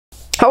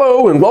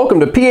Hello and welcome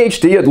to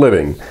PhD at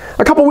Living.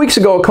 A couple weeks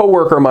ago, a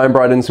coworker of mine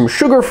brought in some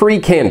sugar-free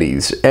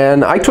candies,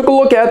 and I took a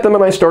look at them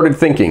and I started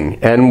thinking.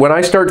 And when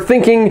I start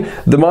thinking,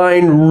 the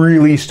mind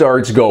really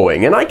starts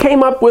going. And I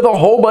came up with a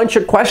whole bunch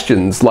of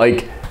questions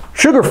like,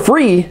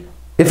 sugar-free?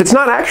 If it's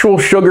not actual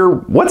sugar,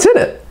 what's in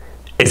it?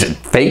 Is it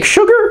fake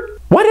sugar?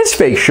 What is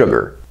fake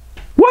sugar?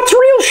 What's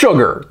real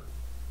sugar?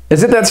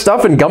 Is it that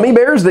stuff in gummy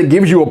bears that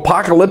gives you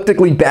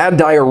apocalyptically bad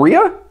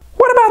diarrhea?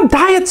 What about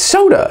diet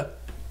soda?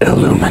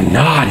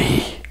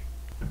 Illuminati.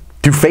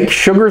 Do fake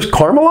sugars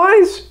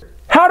caramelize?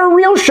 How do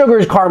real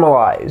sugars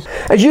caramelize?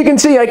 As you can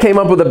see, I came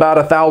up with about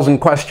 1,000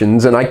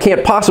 questions, and I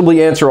can't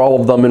possibly answer all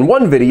of them in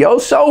one video,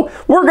 so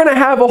we're gonna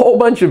have a whole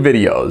bunch of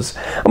videos.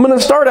 I'm gonna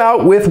start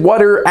out with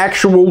what are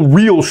actual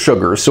real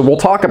sugars, so we'll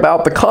talk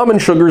about the common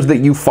sugars that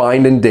you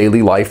find in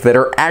daily life that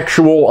are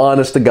actual,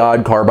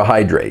 honest-to-God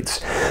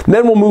carbohydrates.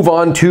 Then we'll move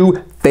on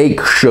to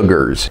fake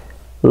sugars.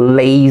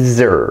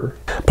 Laser.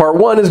 Part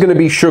 1 is going to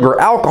be sugar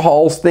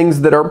alcohols,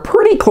 things that are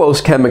pretty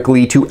close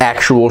chemically to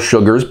actual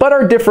sugars, but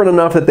are different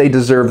enough that they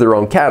deserve their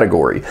own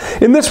category.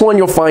 In this one,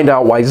 you'll find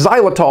out why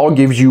xylitol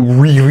gives you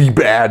really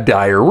bad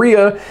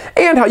diarrhea,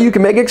 and how you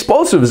can make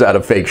explosives out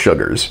of fake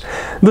sugars.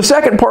 The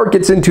second part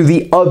gets into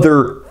the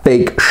other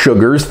fake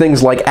sugars,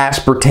 things like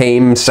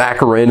aspartame,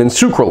 saccharin, and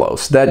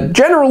sucralose, that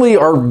generally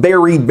are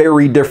very,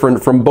 very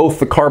different from both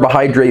the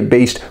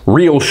carbohydrate-based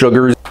real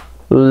sugars,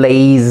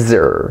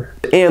 laser,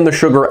 and the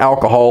sugar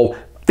alcohol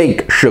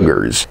fake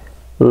sugars,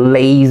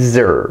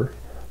 laser.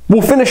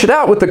 We'll finish it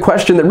out with the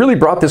question that really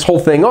brought this whole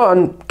thing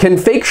on: can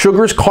fake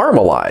sugars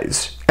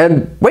caramelize?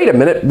 And wait a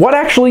minute, what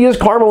actually is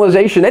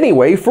caramelization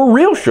anyway for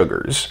real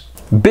sugars?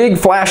 Big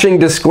flashing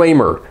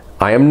disclaimer,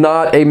 I am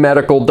not a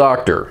medical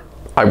doctor.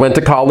 I went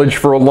to college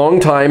for a long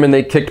time and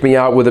they kicked me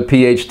out with a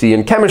PhD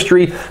in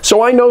chemistry,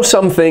 so I know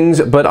some things,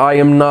 but I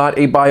am not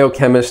a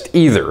biochemist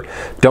either.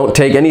 Don't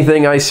take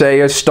anything I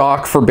say as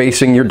stock for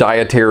basing your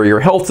dietary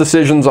or health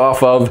decisions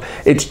off of.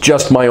 It's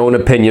just my own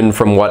opinion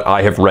from what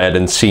I have read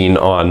and seen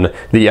on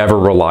the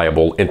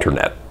ever-reliable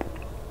internet.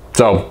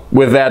 So,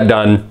 with that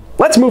done,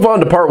 let's move on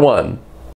to part 1.